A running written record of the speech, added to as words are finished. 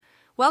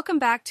Welcome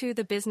back to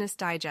the Business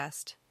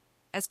Digest.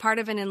 As part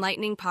of an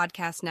enlightening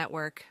podcast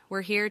network,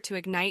 we're here to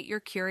ignite your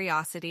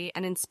curiosity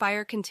and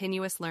inspire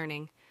continuous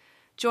learning.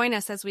 Join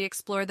us as we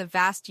explore the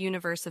vast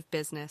universe of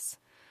business,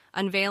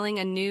 unveiling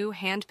a new,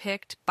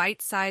 hand-picked,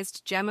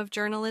 bite-sized gem of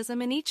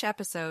journalism in each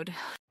episode.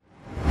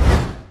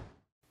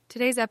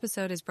 Today's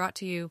episode is brought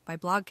to you by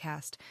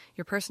Blogcast,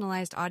 your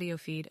personalized audio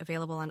feed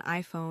available on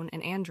iPhone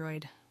and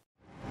Android.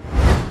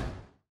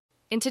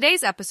 In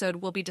today's episode,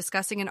 we'll be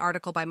discussing an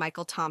article by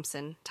Michael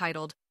Thompson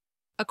titled,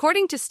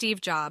 "According to Steve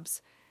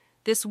Jobs,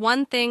 this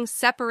one thing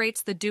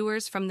separates the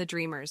doers from the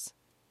dreamers.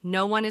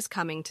 No one is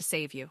coming to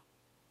save you."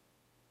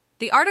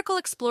 The article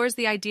explores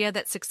the idea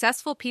that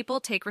successful people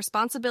take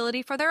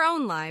responsibility for their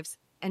own lives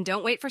and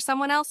don't wait for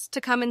someone else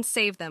to come and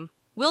save them.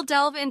 We'll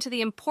delve into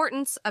the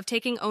importance of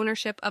taking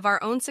ownership of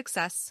our own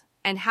success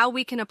and how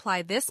we can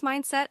apply this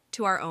mindset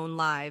to our own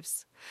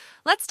lives.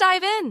 Let's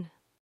dive in.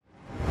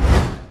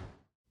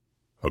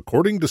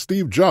 According to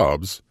Steve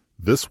Jobs,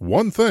 this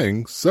one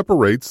thing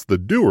separates the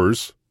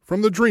doers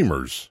from the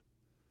dreamers.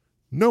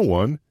 No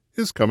one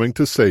is coming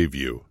to save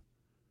you.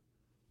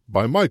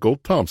 By Michael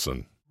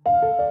Thompson.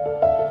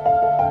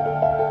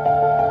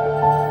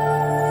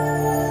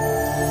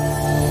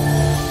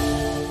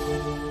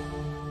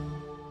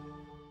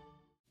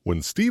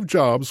 When Steve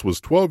Jobs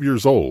was 12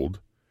 years old,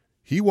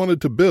 he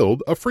wanted to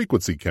build a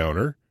frequency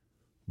counter,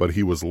 but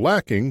he was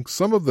lacking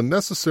some of the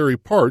necessary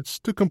parts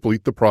to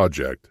complete the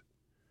project.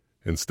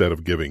 Instead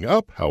of giving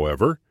up,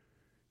 however,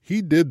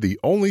 he did the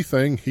only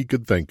thing he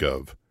could think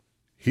of.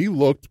 He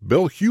looked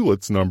Bill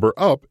Hewlett's number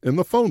up in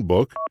the phone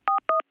book,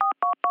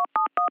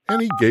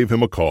 and he gave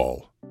him a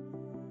call.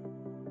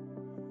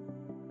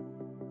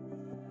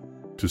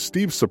 To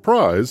Steve's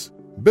surprise,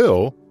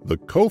 Bill, the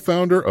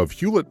co-founder of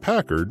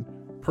Hewlett-Packard,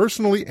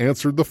 personally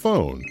answered the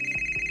phone.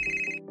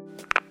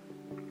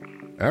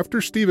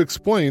 After Steve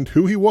explained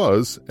who he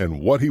was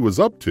and what he was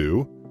up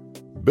to,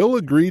 Bill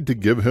agreed to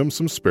give him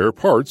some spare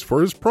parts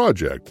for his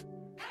project.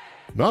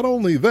 Not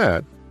only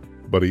that,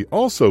 but he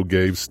also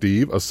gave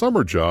Steve a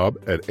summer job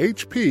at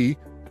HP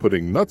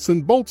putting nuts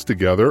and bolts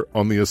together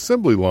on the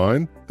assembly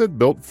line that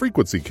built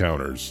frequency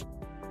counters.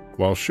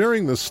 While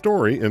sharing this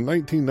story in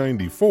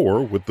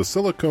 1994 with the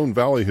Silicon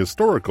Valley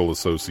Historical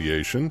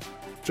Association,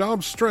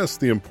 Jobs stressed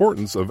the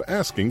importance of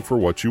asking for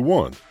what you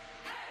want.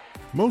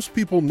 Most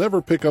people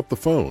never pick up the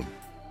phone.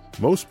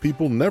 Most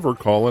people never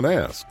call and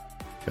ask.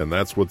 And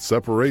that's what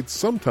separates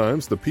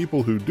sometimes the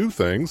people who do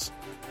things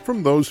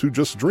from those who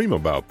just dream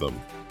about them.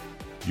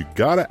 You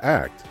gotta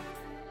act.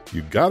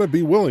 You gotta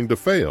be willing to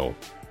fail.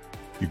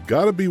 You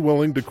gotta be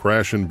willing to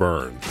crash and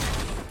burn.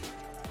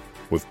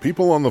 With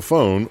people on the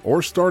phone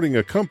or starting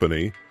a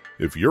company,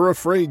 if you're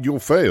afraid you'll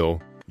fail,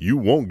 you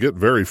won't get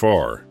very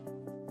far.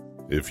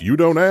 If you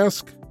don't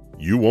ask,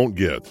 you won't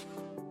get.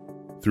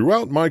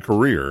 Throughout my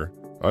career,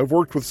 I've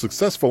worked with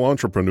successful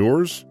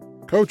entrepreneurs,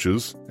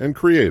 coaches, and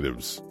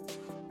creatives.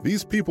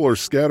 These people are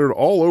scattered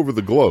all over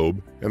the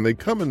globe, and they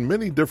come in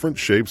many different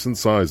shapes and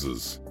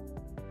sizes.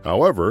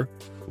 However,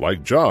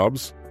 like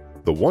Jobs,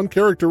 the one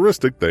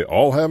characteristic they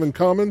all have in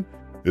common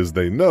is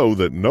they know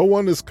that no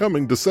one is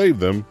coming to save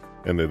them,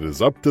 and it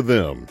is up to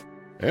them,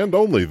 and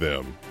only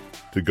them,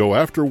 to go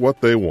after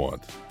what they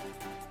want.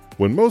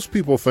 When most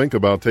people think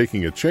about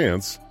taking a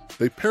chance,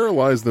 they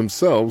paralyze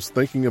themselves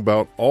thinking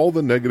about all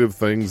the negative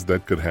things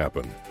that could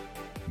happen.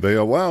 They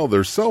allow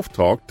their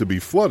self-talk to be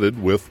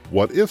flooded with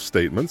what-if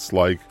statements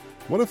like,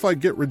 what if I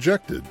get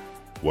rejected?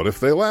 What if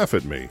they laugh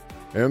at me?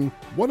 And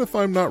what if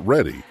I'm not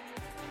ready?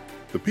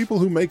 The people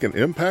who make an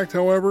impact,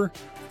 however,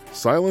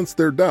 silence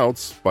their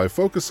doubts by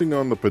focusing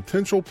on the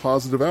potential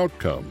positive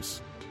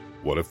outcomes.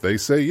 What if they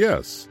say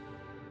yes?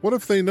 What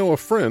if they know a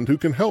friend who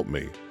can help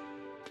me?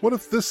 What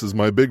if this is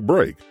my big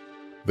break?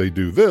 They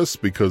do this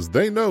because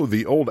they know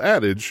the old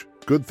adage,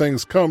 good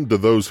things come to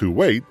those who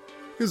wait,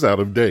 is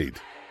out of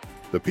date.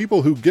 The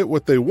people who get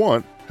what they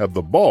want have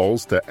the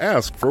balls to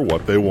ask for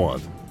what they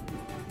want.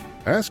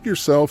 Ask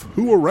yourself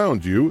who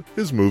around you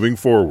is moving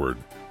forward.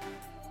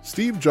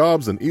 Steve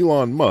Jobs and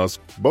Elon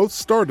Musk both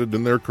started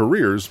in their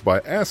careers by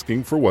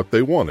asking for what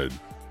they wanted.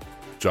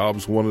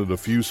 Jobs wanted a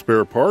few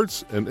spare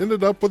parts and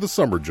ended up with a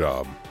summer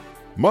job.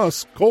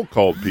 Musk cold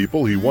called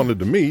people he wanted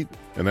to meet,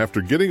 and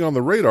after getting on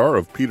the radar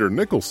of Peter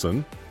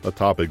Nicholson, a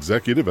top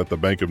executive at the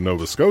Bank of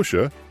Nova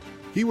Scotia,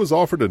 he was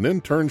offered an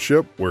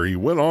internship where he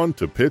went on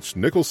to pitch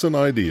Nicholson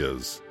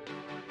ideas.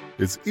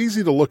 It's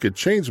easy to look at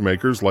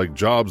changemakers like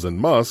Jobs and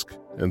Musk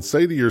and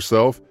say to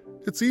yourself,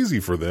 it's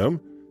easy for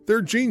them,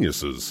 they're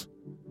geniuses.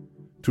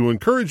 To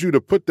encourage you to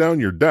put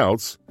down your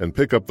doubts and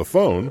pick up the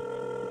phone,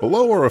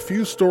 below are a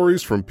few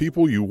stories from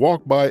people you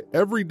walk by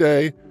every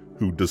day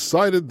who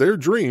decided their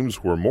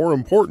dreams were more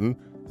important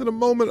than a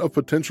moment of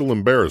potential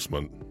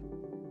embarrassment.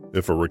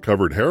 If a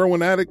recovered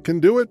heroin addict can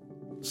do it,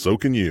 so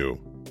can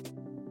you.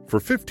 For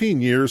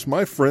 15 years,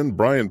 my friend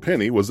Brian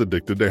Penny was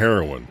addicted to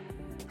heroin.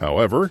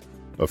 However,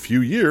 a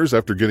few years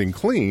after getting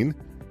clean,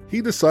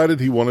 he decided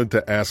he wanted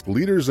to ask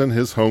leaders in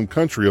his home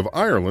country of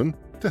Ireland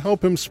to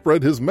help him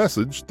spread his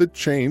message that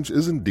change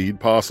is indeed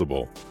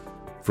possible.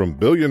 From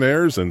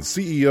billionaires and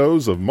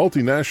CEOs of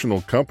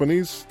multinational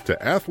companies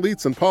to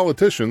athletes and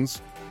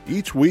politicians,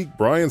 each week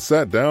Brian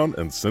sat down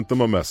and sent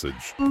them a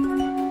message.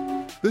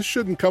 This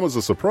shouldn't come as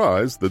a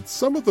surprise that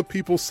some of the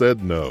people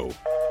said no.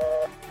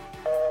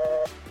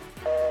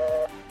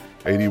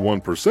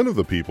 81% of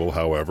the people,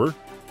 however,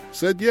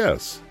 said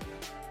yes.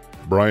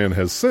 Brian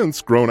has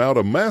since grown out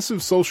a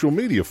massive social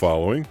media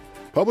following,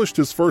 published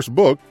his first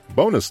book,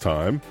 Bonus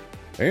Time,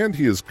 and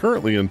he is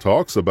currently in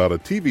talks about a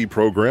TV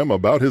program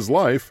about his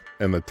life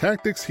and the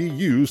tactics he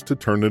used to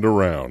turn it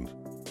around.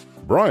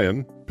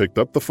 Brian picked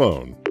up the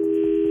phone.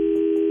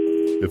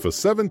 If a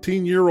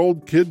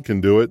 17-year-old kid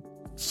can do it,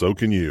 so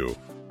can you.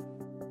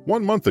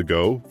 1 month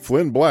ago,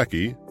 Flynn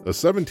Blackie, a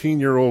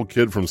 17-year-old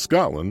kid from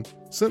Scotland,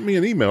 sent me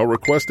an email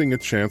requesting a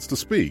chance to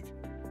speak.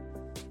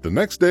 The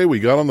next day we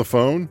got on the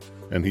phone,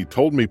 and he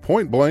told me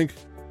point blank,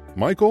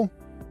 "Michael,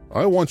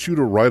 I want you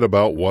to write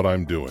about what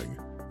I'm doing.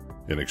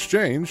 In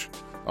exchange,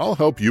 I'll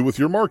help you with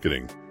your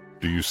marketing.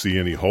 Do you see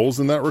any holes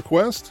in that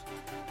request?"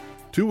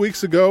 2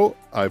 weeks ago,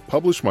 I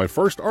published my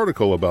first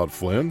article about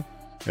Flynn,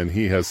 and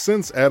he has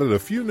since added a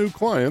few new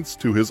clients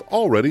to his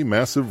already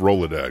massive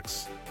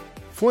Rolodex.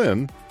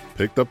 Flynn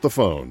picked up the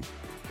phone.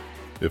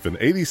 If an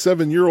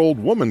 87-year-old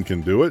woman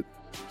can do it,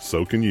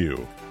 so can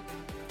you.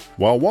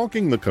 While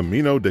walking the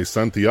Camino de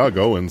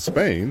Santiago in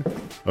Spain,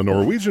 a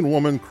Norwegian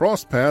woman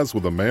crossed paths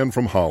with a man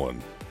from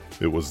Holland.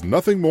 It was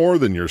nothing more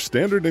than your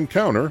standard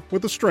encounter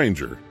with a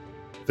stranger.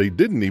 They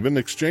didn't even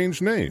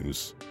exchange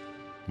names.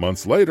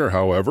 Months later,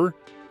 however,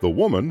 the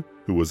woman,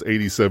 who was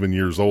 87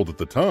 years old at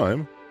the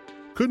time,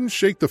 couldn't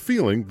shake the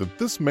feeling that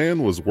this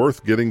man was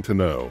worth getting to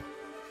know.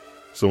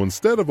 So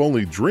instead of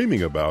only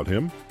dreaming about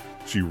him,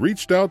 she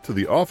reached out to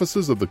the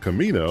offices of the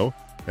Camino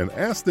and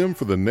asked them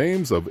for the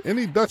names of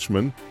any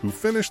Dutchmen who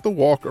finished the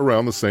walk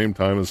around the same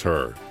time as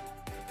her.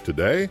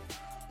 Today,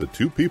 the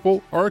two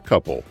people are a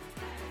couple.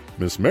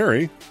 Miss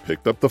Mary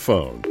picked up the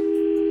phone.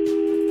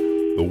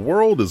 The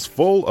world is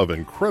full of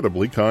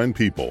incredibly kind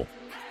people.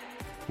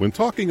 When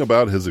talking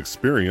about his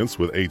experience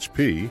with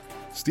HP,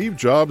 Steve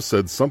Jobs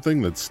said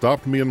something that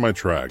stopped me in my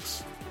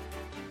tracks.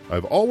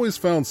 I've always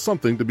found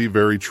something to be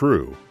very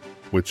true,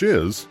 which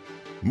is,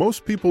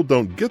 most people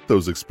don't get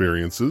those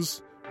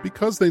experiences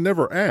because they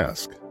never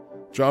ask.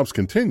 Jobs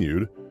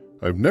continued,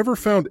 I've never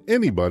found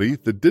anybody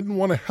that didn't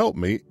want to help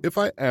me if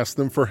I asked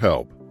them for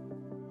help.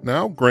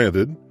 Now,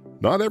 granted,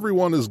 not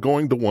everyone is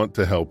going to want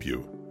to help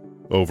you.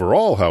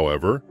 Overall,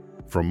 however,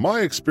 from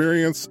my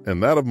experience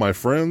and that of my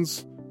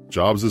friends,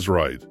 Jobs is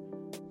right.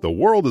 The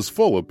world is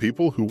full of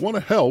people who want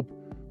to help,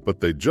 but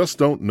they just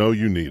don't know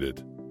you need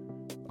it.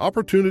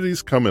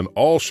 Opportunities come in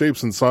all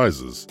shapes and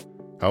sizes.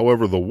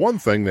 However, the one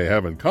thing they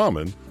have in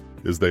common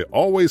is they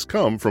always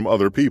come from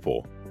other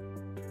people.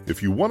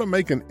 If you want to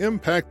make an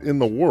impact in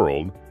the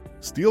world,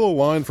 steal a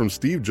line from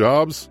Steve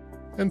Jobs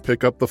and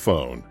pick up the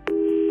phone.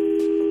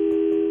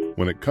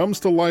 When it comes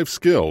to life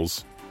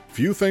skills,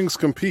 few things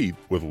compete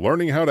with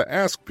learning how to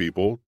ask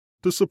people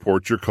to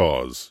support your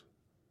cause.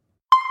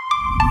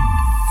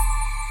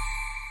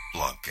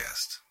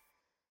 Blogcast.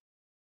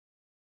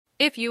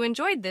 If you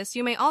enjoyed this,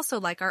 you may also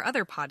like our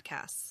other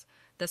podcasts,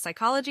 The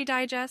Psychology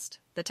Digest,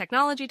 The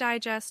Technology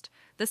Digest,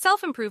 The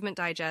Self-Improvement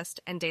Digest,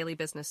 and Daily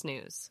Business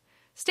News.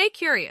 Stay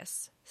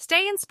curious,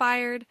 stay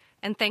inspired,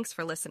 and thanks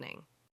for listening.